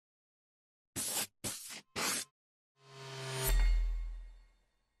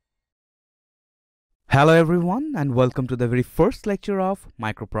Hello everyone and welcome to the very first lecture of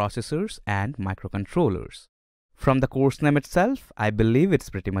Microprocessors and Microcontrollers. From the course name itself, I believe it's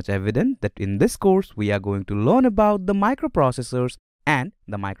pretty much evident that in this course we are going to learn about the microprocessors and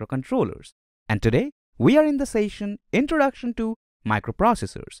the microcontrollers. And today we are in the session Introduction to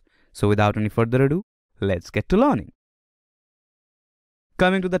Microprocessors. So without any further ado, let's get to learning.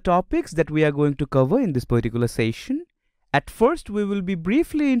 Coming to the topics that we are going to cover in this particular session, at first we will be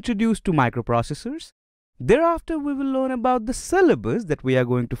briefly introduced to microprocessors. Thereafter, we will learn about the syllabus that we are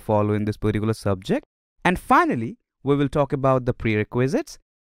going to follow in this particular subject. And finally, we will talk about the prerequisites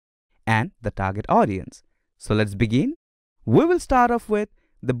and the target audience. So let's begin. We will start off with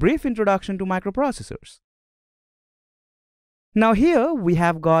the brief introduction to microprocessors. Now here we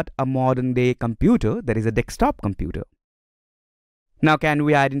have got a modern day computer that is a desktop computer. Now can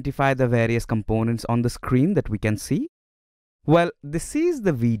we identify the various components on the screen that we can see? Well, this is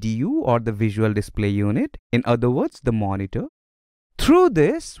the VDU or the visual display unit, in other words the monitor. Through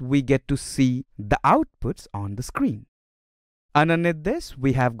this we get to see the outputs on the screen. Underneath this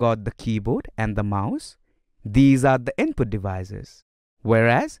we have got the keyboard and the mouse. These are the input devices,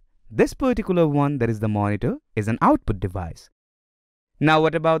 whereas this particular one, that is the monitor, is an output device. Now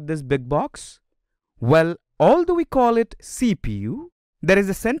what about this big box? Well, although we call it CPU, there is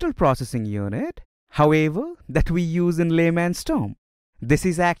a central processing unit. However, that we use in layman's term. This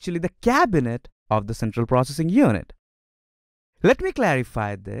is actually the cabinet of the central processing unit. Let me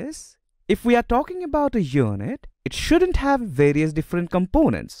clarify this. If we are talking about a unit, it shouldn't have various different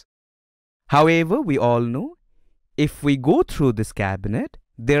components. However, we all know, if we go through this cabinet,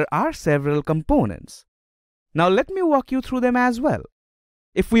 there are several components. Now let me walk you through them as well.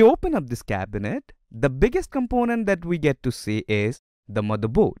 If we open up this cabinet, the biggest component that we get to see is the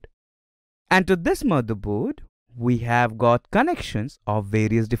motherboard. And to this motherboard, we have got connections of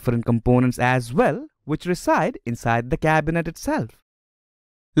various different components as well, which reside inside the cabinet itself.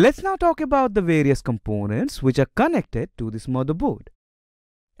 Let's now talk about the various components which are connected to this motherboard.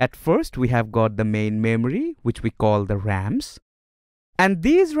 At first, we have got the main memory, which we call the RAMs. And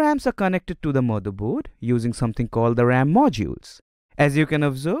these RAMs are connected to the motherboard using something called the RAM modules. As you can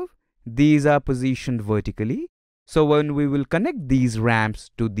observe, these are positioned vertically. So when we will connect these RAMs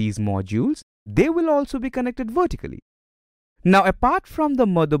to these modules, they will also be connected vertically. Now apart from the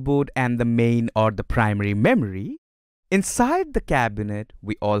motherboard and the main or the primary memory, inside the cabinet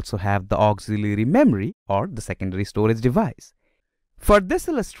we also have the auxiliary memory or the secondary storage device. For this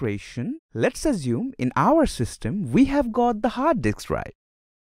illustration, let's assume in our system we have got the hard disk drive.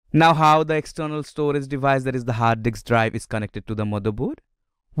 Now how the external storage device, that is the hard disk drive, is connected to the motherboard?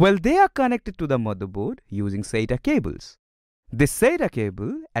 Well, they are connected to the motherboard using SATA cables. This SATA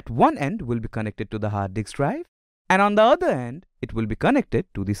cable at one end will be connected to the hard disk drive, and on the other end it will be connected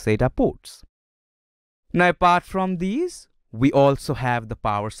to the SATA ports. Now apart from these, we also have the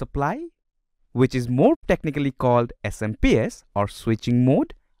power supply, which is more technically called SMPS or switching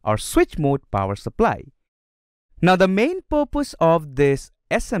mode or switch mode power supply. Now the main purpose of this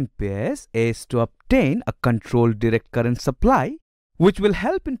SMPS is to obtain a controlled direct current supply, which will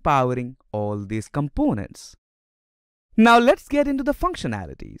help in powering all these components. Now let's get into the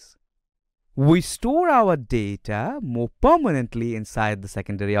functionalities. We store our data more permanently inside the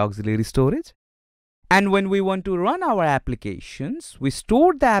secondary auxiliary storage. And when we want to run our applications, we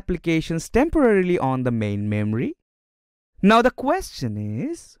store the applications temporarily on the main memory. Now the question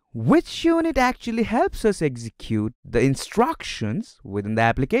is, which unit actually helps us execute the instructions within the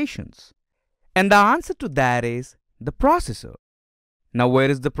applications? And the answer to that is the processor. Now where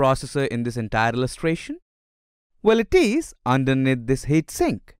is the processor in this entire illustration? Well, it is underneath this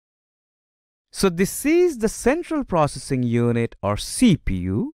heatsink. So this is the central processing unit or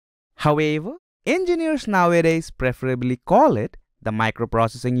CPU. However, engineers nowadays preferably call it the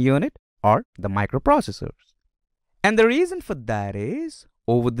microprocessing unit or the microprocessors. And the reason for that is,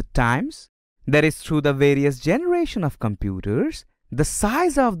 over the times, that is through the various generation of computers, the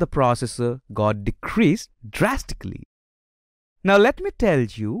size of the processor got decreased drastically. Now let me tell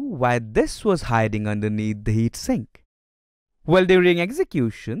you why this was hiding underneath the heatsink. Well, during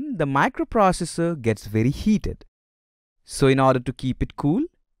execution, the microprocessor gets very heated. So in order to keep it cool,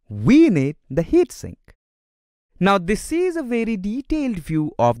 we need the heatsink. Now this is a very detailed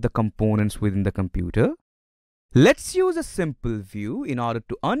view of the components within the computer. Let's use a simple view in order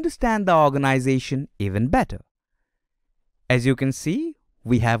to understand the organization even better. As you can see,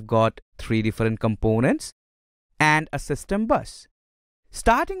 we have got three different components and a system bus.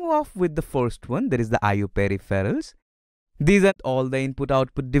 Starting off with the first one, there is the I/O peripherals. These are all the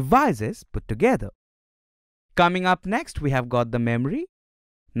input-output devices put together. Coming up next, we have got the memory.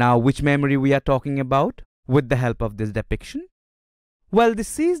 Now, which memory we are talking about with the help of this depiction? Well,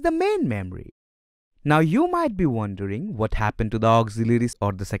 this is the main memory. Now, you might be wondering what happened to the auxiliary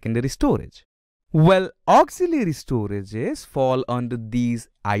or the secondary storage. Well, auxiliary storages fall under these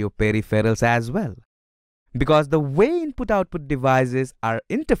I/O peripherals as well, because the way input-output devices are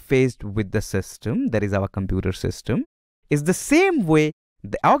interfaced with the system, that is our computer system, is the same way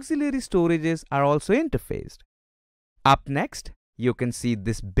the auxiliary storages are also interfaced. Up next, you can see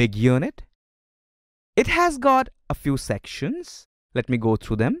this big unit. It has got a few sections. Let me go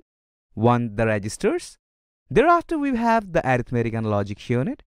through them. One, the registers. Thereafter, we have the arithmetic and logic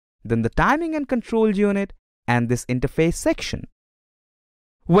unit, then the timing and control unit, and this interface section.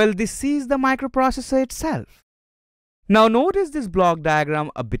 Well, this is the microprocessor itself. Now notice this block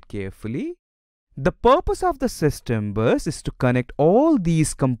diagram a bit carefully. The purpose of the system bus is to connect all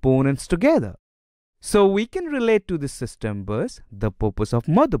these components together. So we can relate to the system bus the purpose of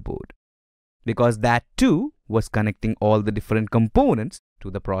motherboard, because that too was connecting all the different components to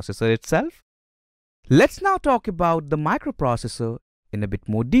the processor itself. Let's now talk about the microprocessor in a bit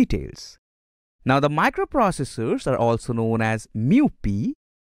more details. Now the microprocessors are also known as μP.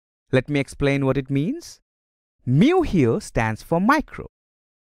 Let me explain what it means. Mu here stands for micro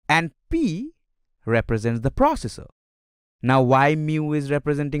and P represents the processor. Now why mu is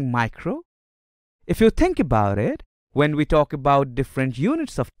representing micro? If you think about it, when we talk about different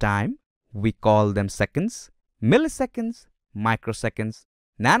units of time, we call them seconds, milliseconds, microseconds,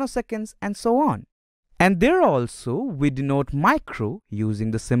 nanoseconds, and so on. And there also we denote micro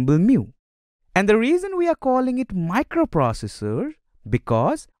using the symbol mu. And the reason we are calling it microprocessor,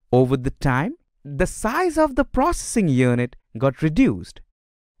 because over the time, the size of the processing unit got reduced,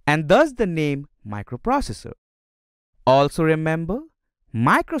 and thus the name microprocessor. Also remember,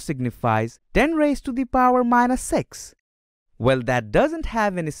 micro signifies 10 raised to the power minus 6. Well, that doesn't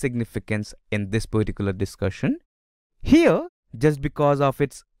have any significance in this particular discussion. Here, just because of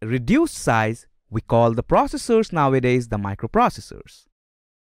its reduced size, we call the processors nowadays the microprocessors.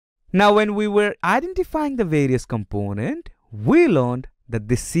 Now, when we were identifying the various components, we learned that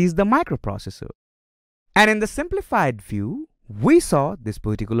this is the microprocessor. And in the simplified view, we saw this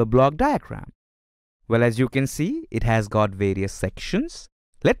particular block diagram. Well, as you can see, it has got various sections.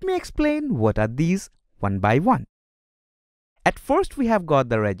 Let me explain what are these one by one. At first, we have got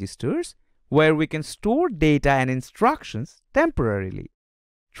the registers, where we can store data and instructions temporarily.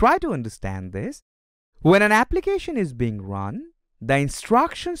 Try to understand this. When an application is being run, the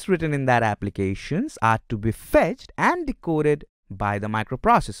instructions written in that applications are to be fetched and decoded by the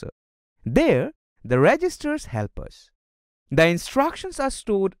microprocessor. There, the registers help us. The instructions are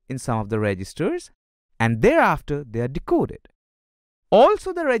stored in some of the registers, and thereafter they are decoded.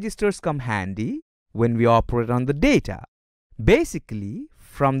 Also, the registers come handy when we operate on the data. Basically,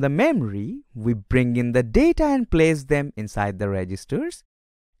 from the memory, we bring in the data and place them inside the registers,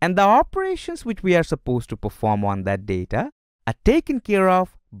 and the operations which we are supposed to perform on that data are taken care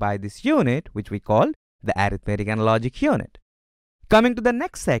of by this unit, which we call the arithmetic and logic unit. Coming to the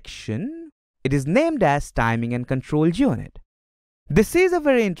next section, it is named as timing and control unit. This is a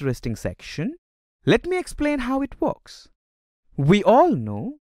very interesting section. Let me explain how it works. We all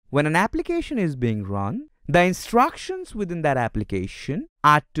know when an application is being run, the instructions within that application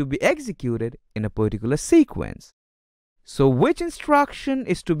are to be executed in a particular sequence. So which instruction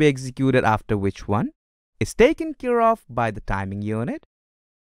is to be executed after which one is taken care of by the timing unit,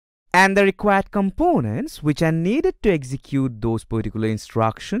 and the required components which are needed to execute those particular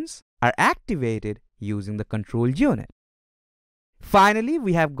instructions are activated using the control unit. Finally,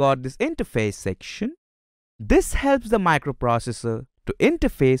 we have got this interface section. This helps the microprocessor to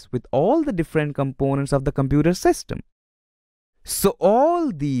interface with all the different components of the computer system. So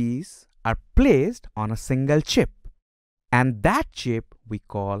all these are placed on a single chip, and that chip we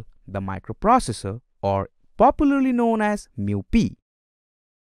call the microprocessor, or popularly known as μP.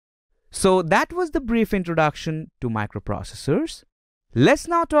 So that was the brief introduction to microprocessors. Let's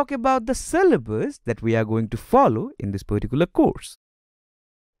now talk about the syllabus that we are going to follow in this particular course.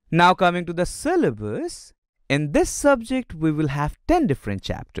 Now coming to the syllabus, in this subject we will have 10 different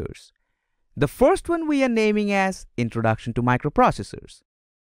chapters. The first one we are naming as Introduction to Microprocessors.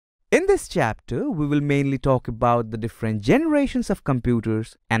 In this chapter, we will mainly talk about the different generations of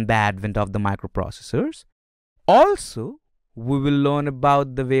computers and the advent of the microprocessors. Also, we will learn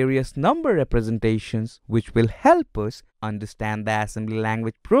about the various number representations which will help us understand the assembly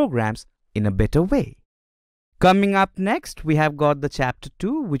language programs in a better way. Coming up next, we have got the chapter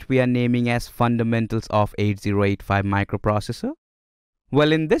 2, which we are naming as Fundamentals of 8085 Microprocessor.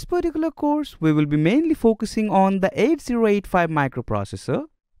 Well, in this particular course, we will be mainly focusing on the 8085 microprocessor,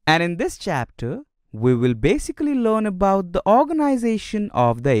 And in this chapter, we will basically learn about the organization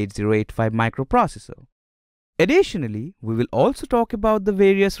of the 8085 microprocessor. Additionally, we will also talk about the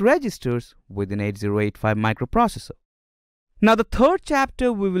various registers within 8085 microprocessor. Now the third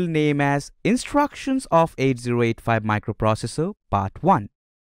chapter we will name as Instructions of 8085 microprocessor Part 1.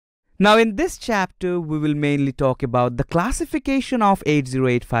 Now in this chapter we will mainly talk about the classification of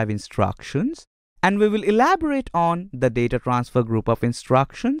 8085 instructions, and we will elaborate on the data transfer group of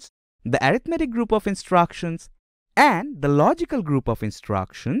instructions, the arithmetic group of instructions, and the logical group of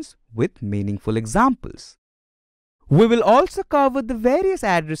instructions with meaningful examples. We will also cover the various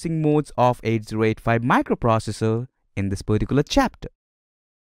addressing modes of 8085 microprocessor in this particular chapter.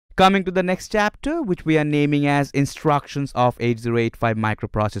 Coming to the next chapter, which we are naming as Instructions of 8085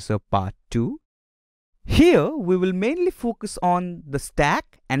 microprocessor Part 2. Here we will mainly focus on the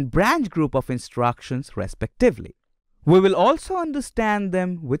stack and branch group of instructions respectively. We will also understand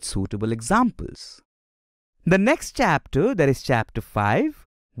them with suitable examples. The next chapter, that is chapter 5,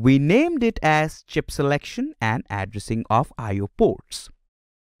 we named it as Chip Selection and Addressing of I/O ports.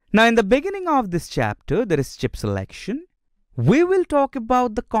 Now in the beginning of this chapter, that is chip selection, we will talk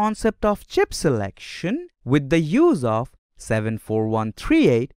about the concept of chip selection with the use of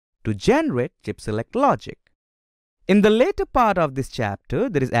 74138 to generate chip select logic. In the later part of this chapter,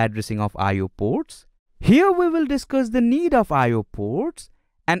 that is addressing of I/O ports, here we will discuss the need of I/O ports,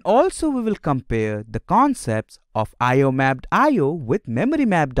 and also we will compare the concepts of I/O mapped I/O with memory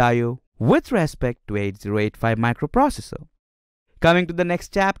mapped I/O with respect to 8085 microprocessor. Coming to the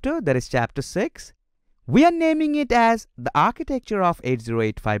next chapter, that is chapter 6, we are naming it as the Architecture of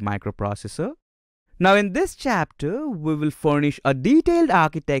 8085 microprocessor. Now in this chapter, we will furnish a detailed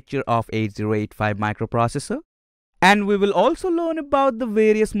architecture of 8085 microprocessor, and we will also learn about the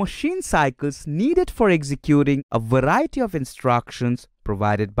various machine cycles needed for executing a variety of instructions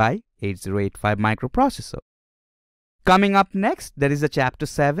provided by 8085 microprocessor. Coming up next, there is a chapter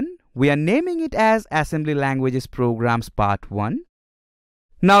 7. We are naming it as Assembly Languages Programs Part 1.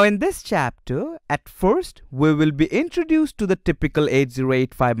 Now in this chapter, at first, we will be introduced to the typical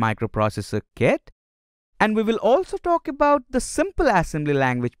 8085 microprocessor kit, and we will also talk about the simple assembly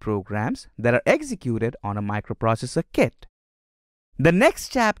language programs that are executed on a microprocessor kit. The next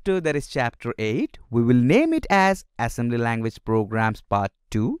chapter, that is chapter 8, we will name it as Assembly Language Programs Part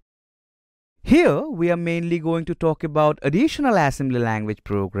 2. Here, we are mainly going to talk about additional assembly language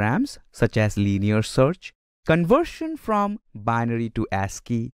programs such as linear search, conversion from binary to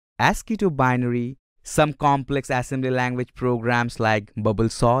ASCII, ASCII to binary, some complex assembly language programs like bubble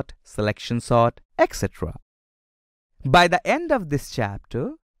sort, selection sort, etc. By the end of this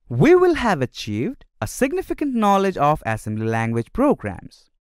chapter, we will have achieved a significant knowledge of assembly language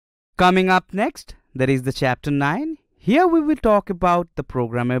programs. Coming up next, that is the chapter 9. Here we will talk about the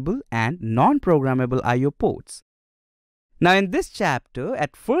programmable and non-programmable I/O ports. Now in this chapter,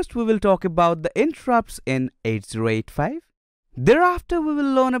 at first we will talk about the interrupts in 8085. Thereafter, we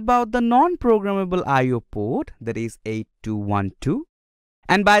will learn about the non-programmable I/O port, that is 8212.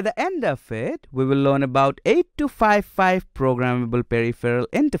 And by the end of it, we will learn about 8255 programmable peripheral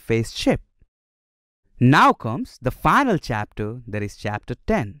interface chip. Now comes the final chapter, that is chapter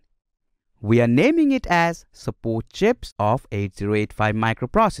 10. We are naming it as Support Chips of 8085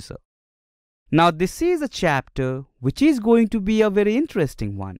 microprocessor. Now this is a chapter which is going to be a very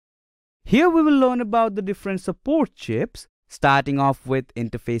interesting one. Here we will learn about the different support chips, starting off with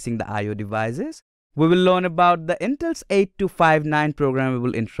interfacing the I/O devices. We will learn about the Intel's 8259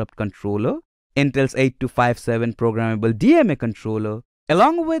 programmable interrupt controller, Intel's 8257 programmable DMA controller.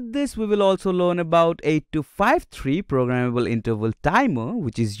 Along with this, we will also learn about 8253 programmable interval timer,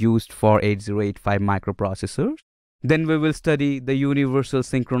 which is used for 8085 microprocessors. Then we will study the universal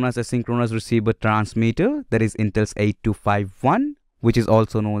synchronous asynchronous receiver transmitter, that is Intel's 8251, which is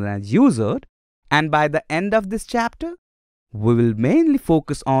also known as USART. And by the end of this chapter, we will mainly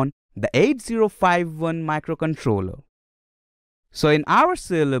focus on the 8051 microcontroller. So in our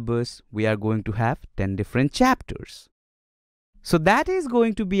syllabus, we are going to have 10 different chapters. So that is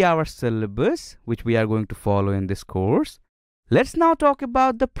going to be our syllabus, which we are going to follow in this course. Let's now talk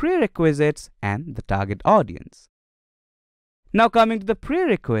about the prerequisites and the target audience. Now coming to the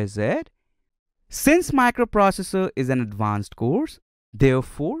prerequisite, since microprocessor is an advanced course,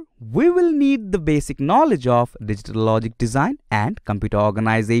 therefore we will need the basic knowledge of digital logic design and computer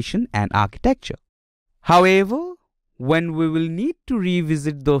organization and architecture. However, when we will need to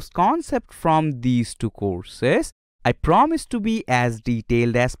revisit those concepts from these two courses, I promise to be as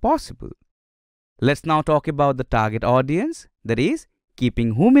detailed as possible. Let's now talk about the target audience, that is,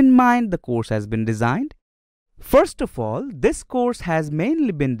 keeping whom in mind the course has been designed. First of all, this course has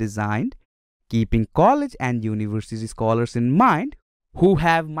mainly been designed keeping college and university scholars in mind who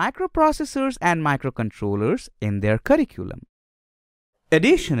have microprocessors and microcontrollers in their curriculum.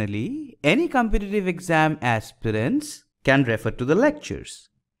 Additionally, any competitive exam aspirants can refer to the lectures.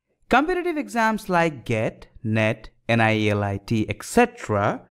 Competitive exams like GET, NET, NIELIT,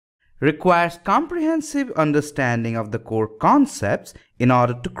 etc. requires comprehensive understanding of the core concepts in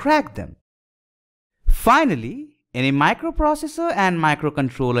order to crack them. Finally, any microprocessor and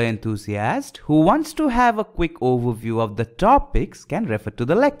microcontroller enthusiast who wants to have a quick overview of the topics can refer to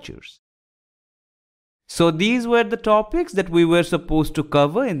the lectures. So these were the topics that we were supposed to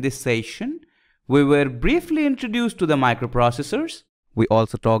cover in this session. We were briefly introduced to the microprocessors. We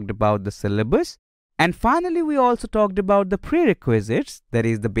also talked about the syllabus. And finally, we also talked about the prerequisites, that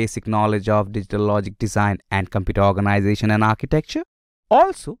is the basic knowledge of digital logic design and computer organization and architecture.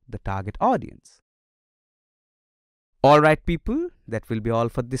 Also, the target audience. Alright people, that will be all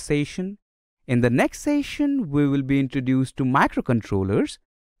for this session. In the next session, we will be introduced to microcontrollers.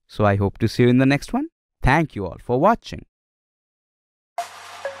 So I hope to see you in the next one. Thank you all for watching.